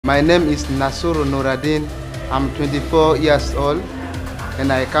My name is Nasuru Nuradin. I'm 24 years old and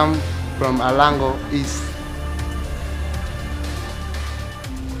I come from Alango East.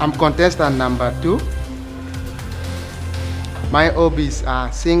 I'm contestant number 2. My hobbies are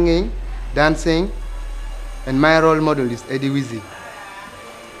singing, dancing, and my role model is Eddie Wizzy.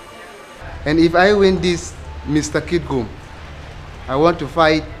 And if I win this Mr. Kitgum, I want to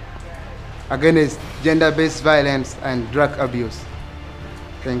fight against gender-based violence and drug abuse.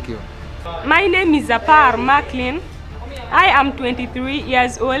 Thank you. My name is Zapar Macklin. I am 23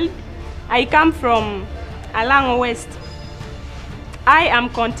 years old. I come from Alango West. I am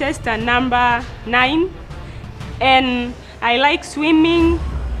contestant number 9 and I like swimming,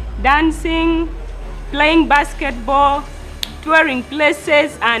 dancing, playing basketball, touring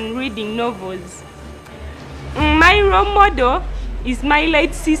places and reading novels. My role model is my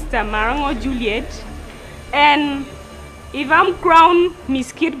late sister Marango Juliet, and if I'm crowned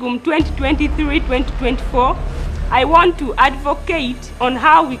Miss Kitgum 2023-2024, I want to advocate on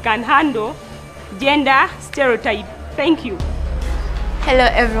how we can handle gender stereotype. Thank you. Hello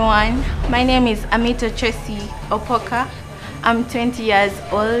everyone, my name is Amito Tracy Opoka. I'm 20 years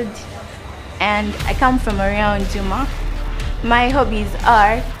old and I come from around Juma. My hobbies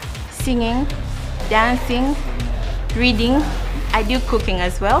are singing, dancing, reading. I do cooking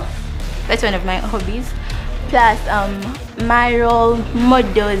as well. That's one of my hobbies. Plus, my role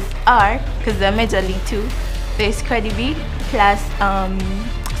models are, because they're majorly 2, there's Cardi B, plus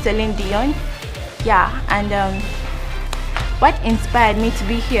Celine Dion. Yeah, and what inspired me to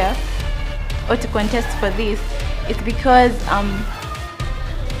be here or to contest for this is because I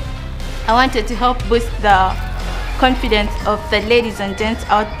wanted to help boost the confidence of the ladies and gents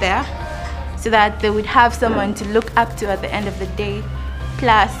out there, so that they would have someone to look up to at the end of the day.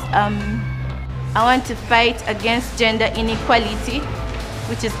 Plus, I want to fight against gender inequality,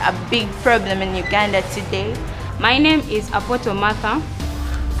 which is a big problem in Uganda today. My name is Apoto Martha.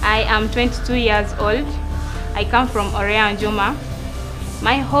 I am 22 years old. I come from Orea and Joma.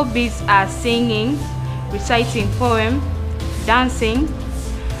 My hobbies are singing, reciting poems, dancing.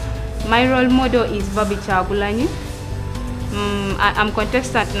 My role model is Babi Chagulani. I'm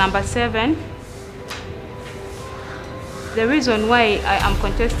contestant number 7. The reason why I am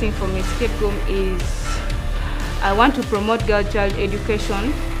contesting for Miss Kitgum is I want to promote girl child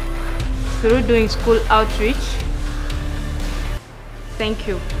education through doing school outreach. Thank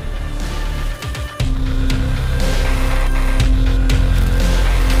you.